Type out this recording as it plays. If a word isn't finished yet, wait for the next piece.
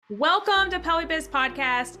Welcome to PelviBiz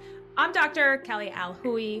Podcast. I'm Dr. Kelly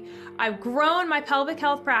Alhui. I've grown my pelvic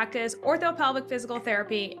health practice, orthopelvic physical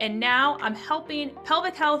therapy, and now I'm helping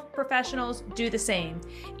pelvic health professionals do the same.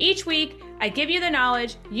 Each week, I give you the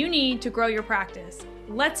knowledge you need to grow your practice.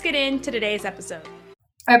 Let's get into today's episode.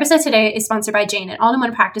 Our episode today is sponsored by Jane, an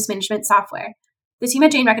all-in-one practice management software. The team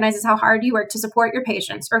at Jane recognizes how hard you work to support your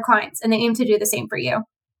patients or clients, and they aim to do the same for you.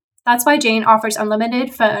 That's why Jane offers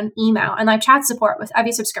unlimited phone, email, and live chat support with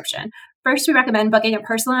every subscription. First, we recommend booking a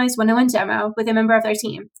personalized one-on-one demo with a member of their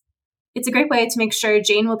team. It's a great way to make sure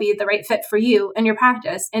Jane will be the right fit for you and your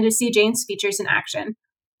practice and to see Jane's features in action.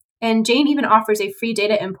 And Jane even offers a free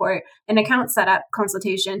data import, an account setup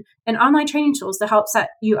consultation, and online training tools to help set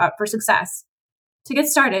you up for success. To get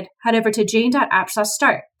started, head over to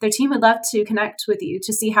jane.app/start. Their team would love to connect with you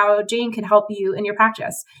to see how Jane can help you in your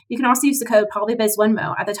practice. You can also use the code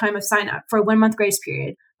PelviBiz1mo at the time of sign up for a 1-month grace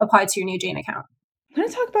period applied to your new Jane account. I'm going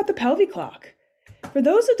to talk about the PelviClock. For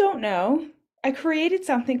those who don't know, I created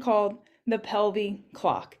something called the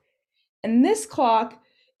PelviClock. And this clock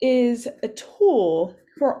is a tool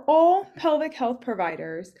for all pelvic health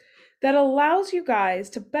providers that allows you guys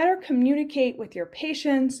to better communicate with your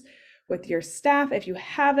patients, with your staff, if you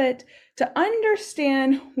have it, to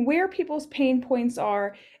understand where people's pain points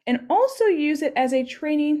are and also use it as a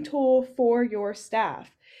training tool for your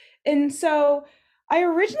staff. And so I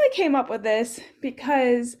originally came up with this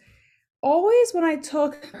because always when I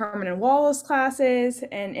took Herman and Wallace classes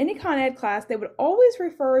and any Con Ed class, they would always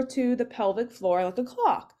refer to the pelvic floor like a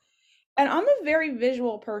clock. And I'm a very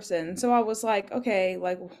visual person. So I was like, okay,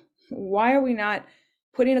 why are we not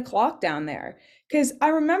putting a clock down there? Because I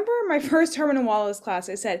remember my first Herman and Wallace class,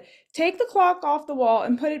 I said, take the clock off the wall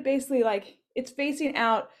and put it basically like it's facing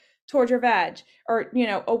out towards your vag or,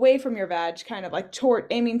 away from your vag, kind of like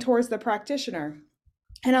aiming towards the practitioner.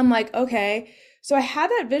 And I'm like, okay. So I had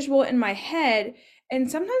that visual in my head.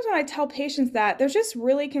 And sometimes when I tell patients that, they're just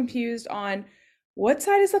really confused on what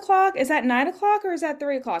side is the clock? Is that 9 o'clock or is that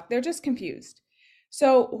 3 o'clock? They're just confused.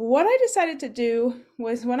 So what I decided to do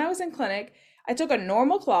was when I was in clinic, I took a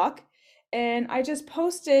normal clock and I just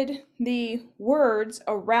posted the words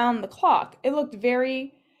around the clock. It looked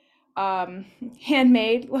very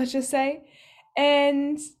handmade, let's just say.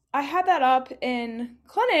 And I had that up in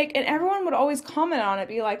clinic and everyone would always comment on it,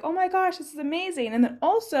 be like, oh my gosh, this is amazing. And then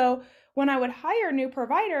also when I would hire new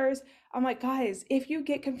providers, I'm like, guys, if you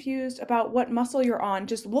get confused about what muscle you're on,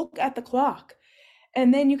 just look at the clock.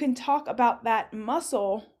 And then you can talk about that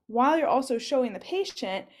muscle while you're also showing the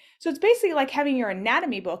patient. So it's basically like having your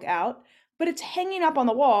anatomy book out, but it's hanging up on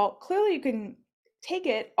the wall. Clearly you can take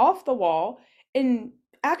it off the wall and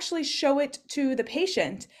actually show it to the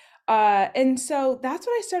patient. And so that's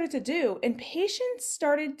what I started to do. And patients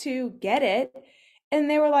started to get it. And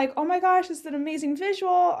they were like, oh my gosh, this is an amazing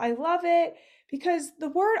visual. I love it. Because the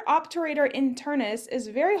word obturator internus is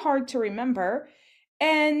very hard to remember.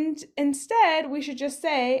 And instead, we should just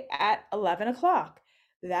say at 11 o'clock.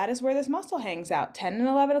 That is where this muscle hangs out, 10 and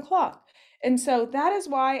 11 o'clock. And so that is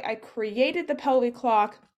why I created the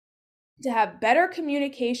PelviClock to have better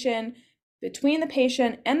communication between the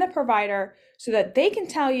patient and the provider so that they can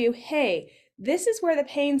tell you, hey, this is where the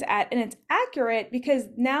pain's at. And it's accurate because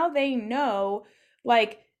now they know,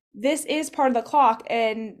 this is part of the clock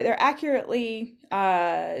and they're accurately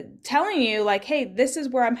telling you, hey, this is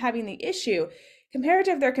where I'm having the issue. Compared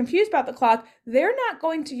to if they're confused about the clock, they're not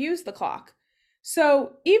going to use the clock.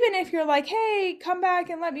 So even if you're like, hey, come back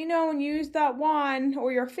and let me know when you use that wand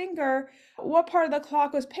or your finger, what part of the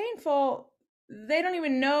clock was painful, they don't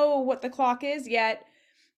even know what the clock is yet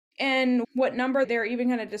and what number they're even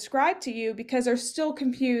going to describe to you because they're still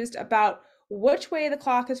confused about which way the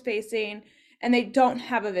clock is facing and they don't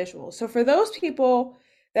have a visual. So for those people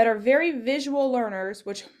that are very visual learners,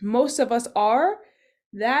 which most of us are,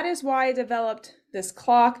 that is why I developed this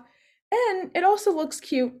clock. And it also looks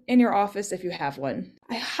cute in your office if you have one.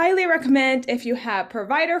 I highly recommend if you have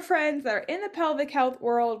provider friends that are in the pelvic health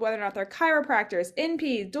world, whether or not they're chiropractors,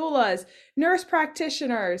 NPs, doulas, nurse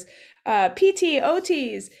practitioners, PT,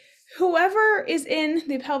 OTs, whoever is in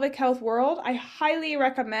the pelvic health world, I highly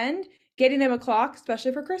recommend getting them a clock,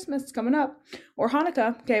 especially for Christmas coming up or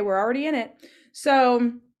Hanukkah. Okay, we're already in it.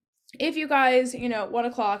 So if you guys, want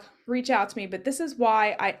a clock, reach out to me. But this is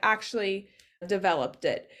why I actually developed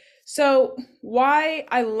it. So why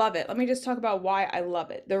I love it. Let me just talk about why I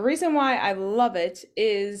love it. The reason why I love it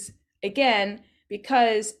is, again,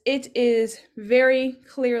 because it is very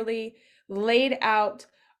clearly laid out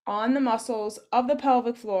on the muscles of the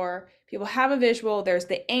pelvic floor. People have a visual. There's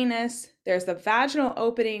the anus. There's the vaginal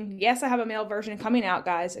opening. Yes, I have a male version coming out,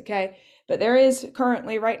 guys. Okay. But there is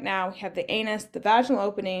currently right now, we have the anus, the vaginal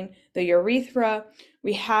opening, the urethra,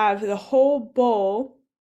 we have the whole bowl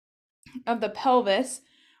of the pelvis,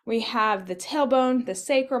 we have the tailbone, the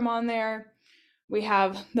sacrum on there, we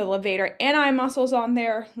have the levator ani muscles on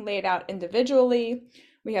there laid out individually.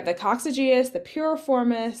 We have the coccygeus, the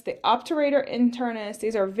piriformis, the obturator internus.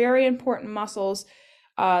 These are very important muscles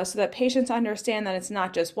so that patients understand that it's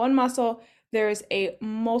not just one muscle. There's a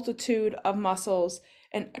multitude of muscles,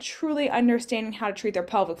 and truly understanding how to treat their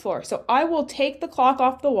pelvic floor. So I will take the clock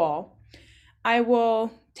off the wall. I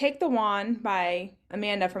will take the wand by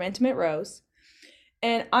Amanda from Intimate Rose,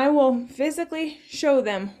 and I will physically show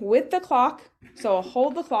them with the clock. So I'll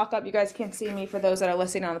hold the clock up. You guys can't see me for those that are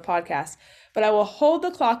listening on the podcast, but I will hold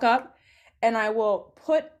the clock up and I will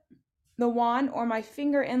put the wand or my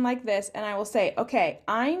finger in like this, and I will say, okay,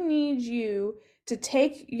 I need you to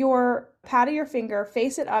take your pad of your finger,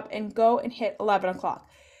 face it up, and go and hit 11 o'clock.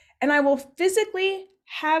 And I will physically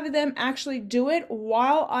have them actually do it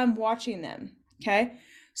while I'm watching them, okay?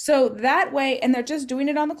 So that way, and they're just doing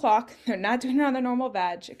it on the clock. They're not doing it on the normal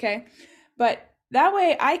vag, okay? But that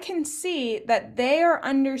way I can see that they are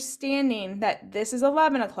understanding that this is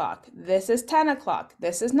 11 o'clock, this is 10 o'clock,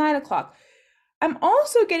 this is 9 o'clock. I'm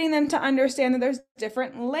also getting them to understand that there's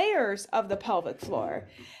different layers of the pelvic floor,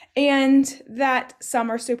 and that some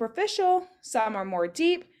are superficial, some are more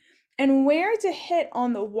deep, and where to hit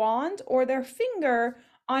on the wand or their finger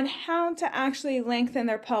on how to actually lengthen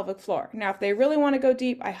their pelvic floor. Now, if they really want to go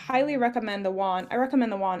deep, I highly recommend the wand. I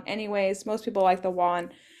recommend the wand anyways. Most people like the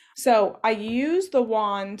wand. So I use the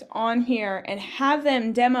wand on here and have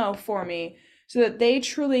them demo for me so that they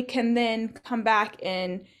truly can then come back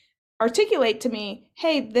and articulate to me,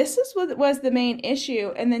 hey, this is what was the main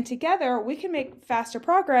issue. And then together we can make faster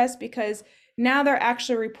progress because now they're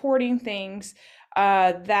actually reporting things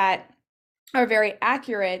that are very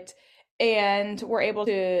accurate, and we're able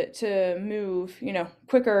to move,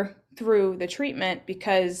 quicker through the treatment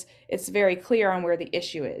because it's very clear on where the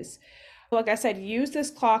issue is. Like I said, use this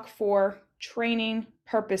clock for training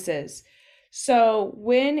purposes. So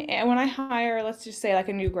when I hire, let's just say like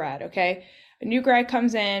a new grad, okay? A new grad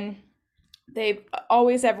comes in,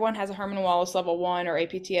 everyone has a Herman Wallace level 1 or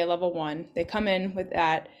APTA level 1. They come in with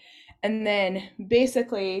that. And then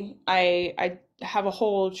basically I have a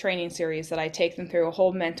whole training series that I take them through, a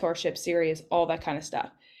whole mentorship series, all that kind of stuff.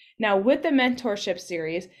 Now with the mentorship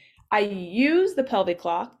series, I use the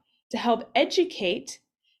PelviClock to help educate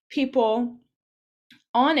people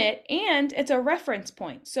on it, and it's a reference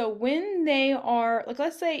point. So when they are, like,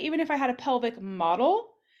 let's say, even if I had a pelvic model,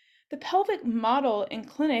 the pelvic model in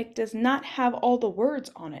clinic does not have all the words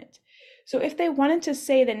on it. So if they wanted to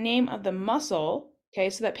say the name of the muscle, okay,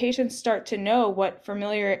 so that patients start to know what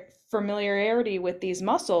familiarity with these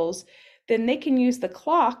muscles, then they can use the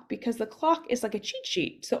clock, because the clock is like a cheat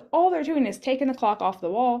sheet. So all they're doing is taking the clock off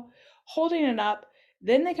the wall, holding it up.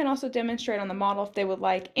 Then they can also demonstrate on the model if they would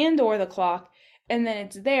like, and or the clock, and then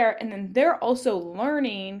it's there. And then they're also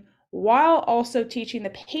learning while also teaching the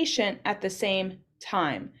patient at the same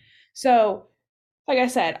time. So like I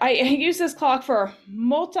said, I use this clock for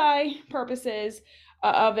multi-purposes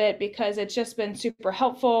of it because it's just been super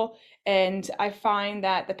helpful. And I find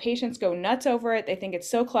that the patients go nuts over it. They think it's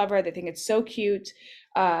so clever. They think it's so cute.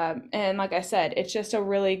 And like I said, it's just a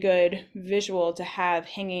really good visual to have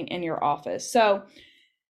hanging in your office. So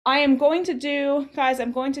I'm going to do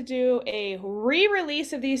a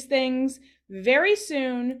re-release of these things very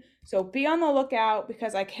soon. So be on the lookout,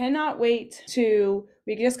 because I cannot wait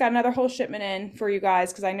we just got another whole shipment in for you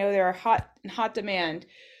guys, because I know they're in hot demand.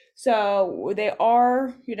 So they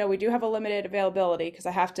are, we do have a limited availability because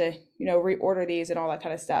I have to, reorder these and all that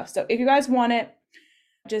kind of stuff. So if you guys want it,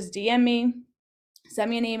 just DM me, send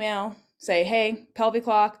me an email, say, hey,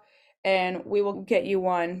 PelviClock, and we will get you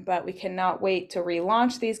one. But we cannot wait to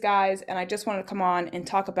relaunch these guys. And I just wanted to come on and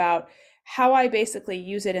talk about how I basically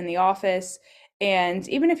use it in the office. And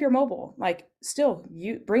even if you're mobile, still,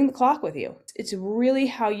 you bring the clock with you. It's really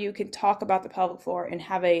how you can talk about the pelvic floor and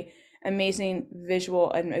have a amazing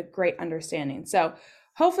visual and a great understanding. So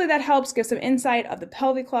hopefully that helps give some insight of the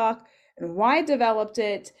PelviClock and why I developed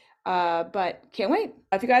it. But can't wait.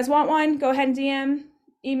 If you guys want one, go ahead and DM,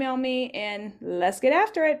 email me, and let's get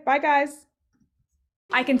after it. Bye, guys.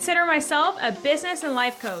 I consider myself a business and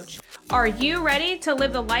life coach. Are you ready to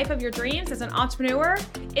live the life of your dreams as an entrepreneur?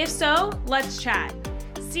 If so, let's chat.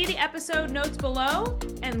 See the episode notes below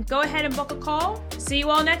and go ahead and book a call. See you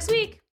all next week.